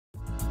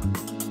Hi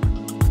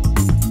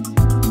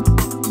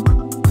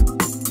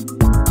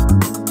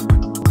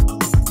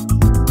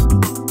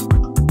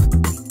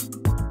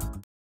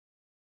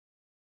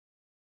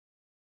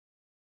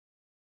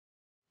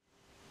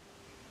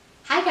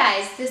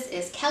guys, this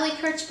is Kelly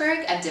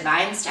Kirchberg of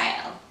Divine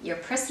Style, your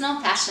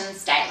personal fashion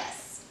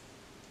stylist.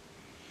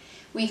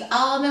 We've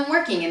all been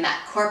working in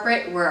that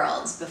corporate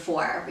world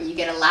before, where you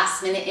get a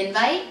last-minute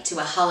invite to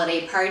a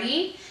holiday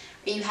party,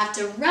 or you have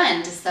to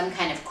run to some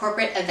kind of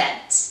corporate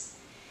event.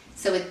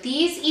 So with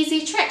these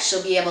easy tricks,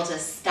 you'll be able to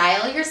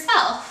style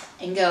yourself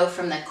and go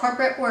from the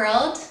corporate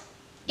world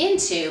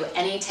into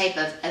any type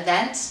of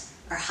event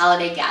or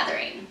holiday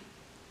gathering.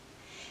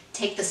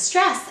 Take the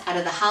stress out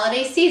of the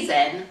holiday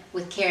season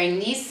with carrying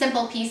these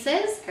simple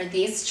pieces or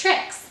these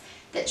tricks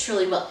that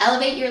truly will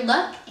elevate your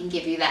look and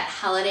give you that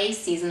holiday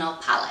seasonal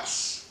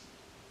polish.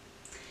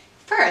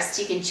 First,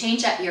 you can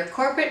change up your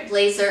corporate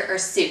blazer or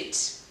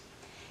suit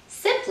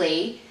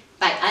simply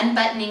by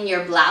unbuttoning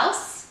your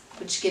blouse,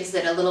 which gives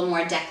it a little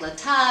more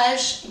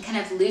décolletage and kind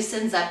of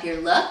loosens up your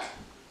look.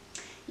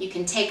 You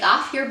can take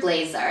off your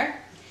blazer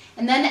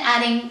and then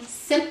adding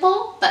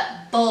simple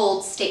but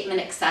bold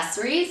statement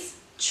accessories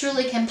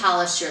truly can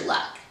polish your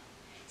look.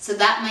 So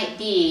that might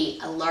be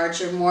a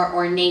larger, more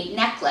ornate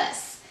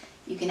necklace.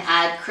 You can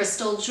add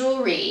crystal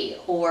jewelry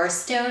or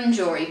stone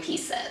jewelry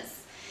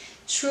pieces.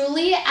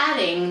 Truly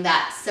adding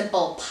that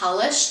simple,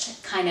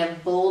 polished, kind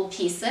of bold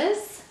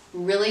pieces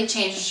really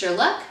changes your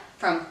look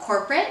from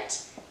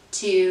corporate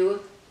to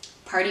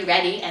party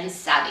ready and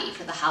savvy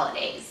for the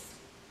holidays.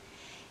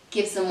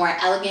 Gives a more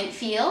elegant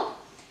feel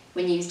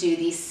when you do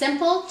these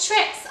simple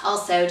tricks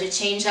also to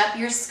change up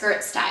your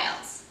skirt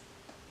styles.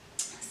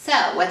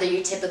 So whether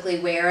you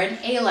typically wear an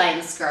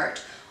A-line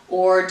skirt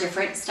or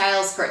different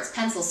style skirts,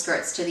 pencil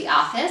skirts to the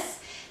office,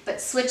 but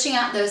switching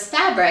out those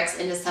fabrics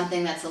into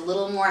something that's a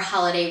little more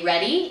holiday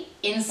ready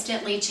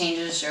instantly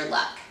changes your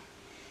look.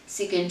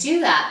 So you can do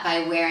that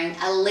by wearing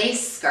a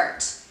lace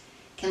skirt.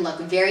 It can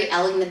look very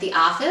elegant at the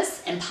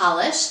office and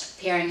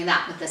polished, pairing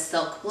that with a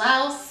silk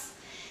blouse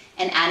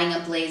and adding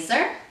a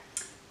blazer.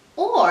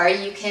 Or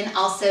you can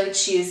also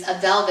choose a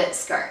velvet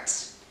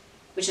skirt,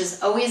 which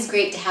is always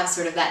great to have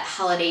sort of that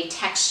holiday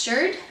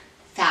textured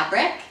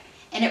fabric,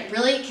 and it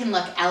really can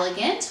look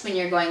elegant when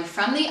you're going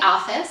from the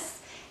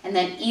office and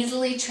then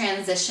easily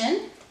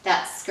transition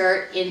that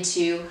skirt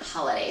into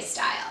holiday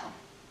style.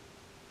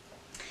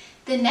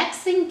 The next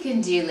thing you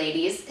can do,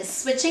 ladies, is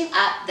switching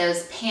up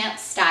those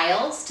pants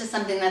styles to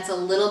something that's a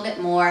little bit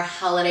more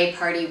holiday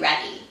party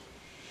ready.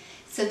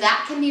 So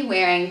that can be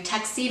wearing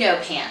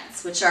tuxedo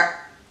pants, which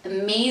are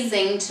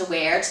amazing to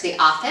wear to the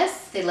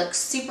office. They look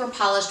super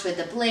polished with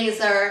a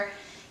blazer.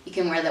 You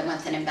can wear them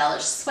with an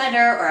embellished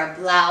sweater or a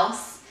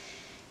blouse.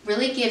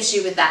 Really gives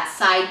you with that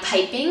side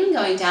piping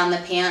going down the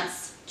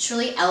pants,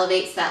 truly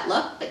elevates that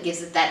look but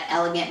gives it that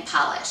elegant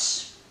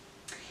polish.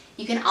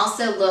 You can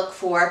also look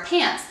for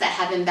pants that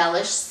have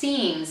embellished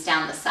seams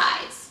down the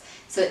sides.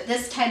 So at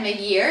this time of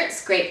year,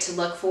 it's great to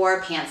look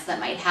for pants that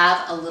might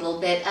have a little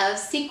bit of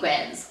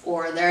sequins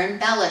or they're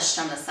embellished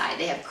on the side.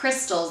 They have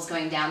crystals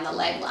going down the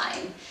leg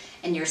line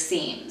and your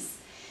seams.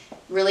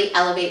 Really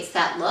elevates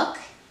that look.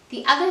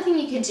 The other thing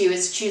you can do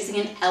is choosing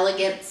an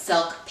elegant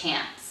silk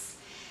pants.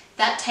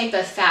 That type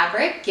of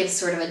fabric gives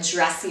sort of a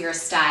dressier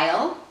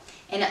style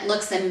and it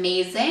looks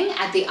amazing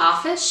at the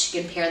office.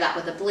 You can pair that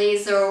with a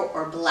blazer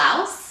or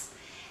blouse.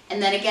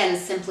 And then again,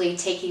 simply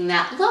taking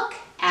that look,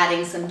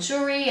 adding some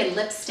jewelry and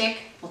lipstick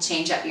will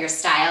change up your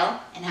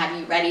style and have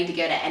you ready to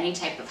go to any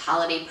type of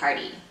holiday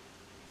party.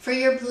 For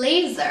your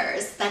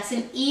blazers, that's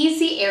an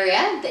easy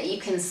area that you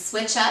can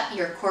switch up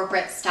your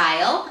corporate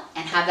style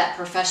and have that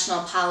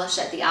professional polish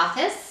at the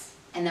office,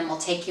 and then we'll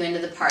take you into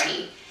the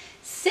party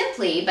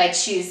simply by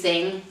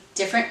choosing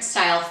different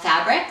style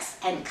fabrics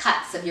and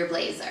cuts of your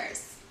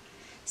blazers.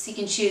 So you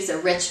can choose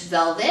a rich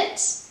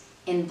velvet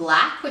in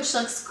black, which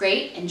looks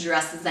great and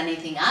dresses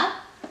anything up,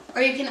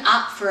 or you can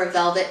opt for a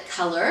velvet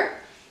color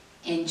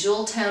in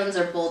jewel tones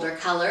or bolder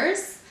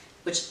colors,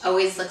 which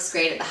always looks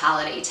great at the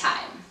holiday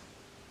time.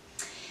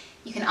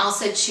 You can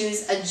also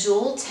choose a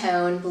jewel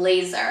tone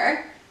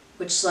blazer,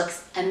 which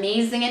looks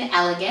amazing and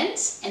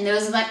elegant, and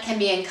those can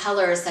be in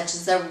colors such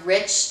as a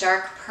rich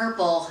dark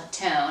purple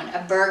tone,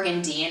 a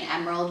burgundy, and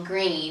emerald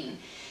green.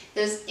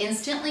 Those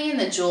instantly in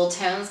the jewel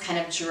tones kind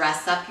of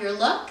dress up your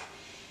look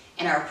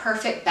and are a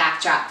perfect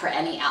backdrop for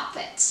any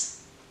outfit.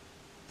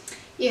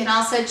 You can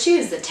also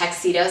choose the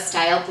tuxedo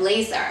style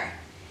blazer.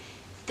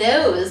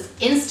 Those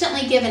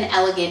instantly give an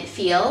elegant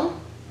feel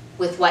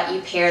with what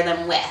you pair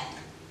them with.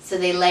 So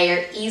they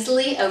layer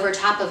easily over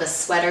top of a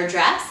sweater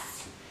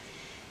dress.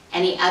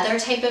 Any other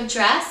type of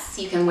dress,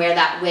 you can wear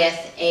that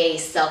with a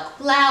silk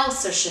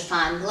blouse or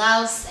chiffon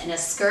blouse and a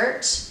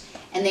skirt,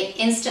 and they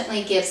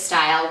instantly give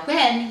style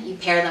when you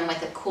pair them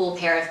with a cool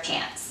pair of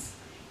pants.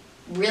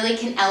 Really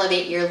can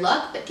elevate your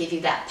look but give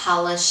you that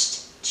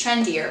polished,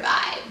 trendier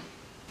vibe.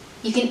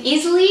 You can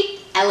easily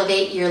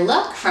elevate your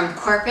look from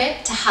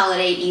corporate to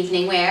holiday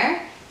evening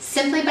wear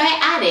simply by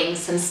adding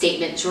some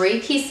statement jewelry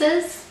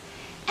pieces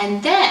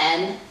and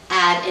then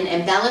add an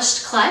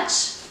embellished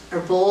clutch or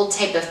bold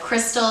type of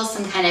crystal,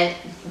 some kind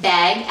of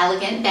bag,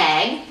 elegant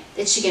bag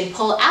that you can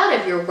pull out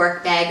of your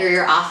work bag or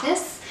your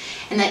office,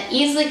 and that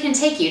easily can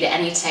take you to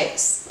any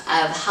types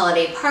of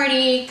holiday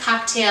party,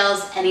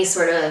 cocktails, any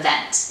sort of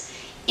event.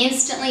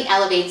 Instantly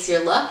elevates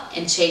your look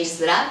and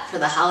changes it up for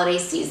the holiday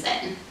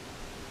season.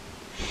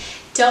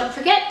 Don't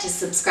forget to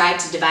subscribe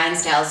to Divine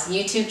Style's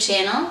YouTube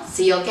channel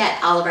so you'll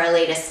get all of our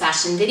latest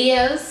fashion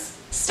videos,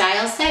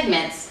 style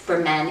segments for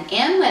men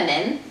and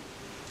women,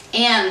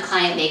 and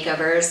client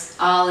makeovers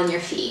all in your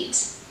feed.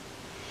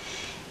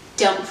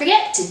 Don't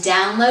forget to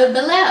download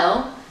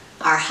below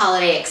our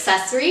holiday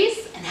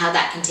accessories and how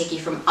that can take you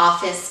from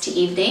office to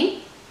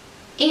evening,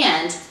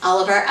 and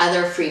all of our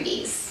other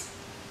freebies.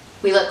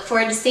 We look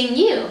forward to seeing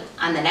you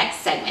on the next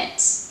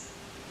segment.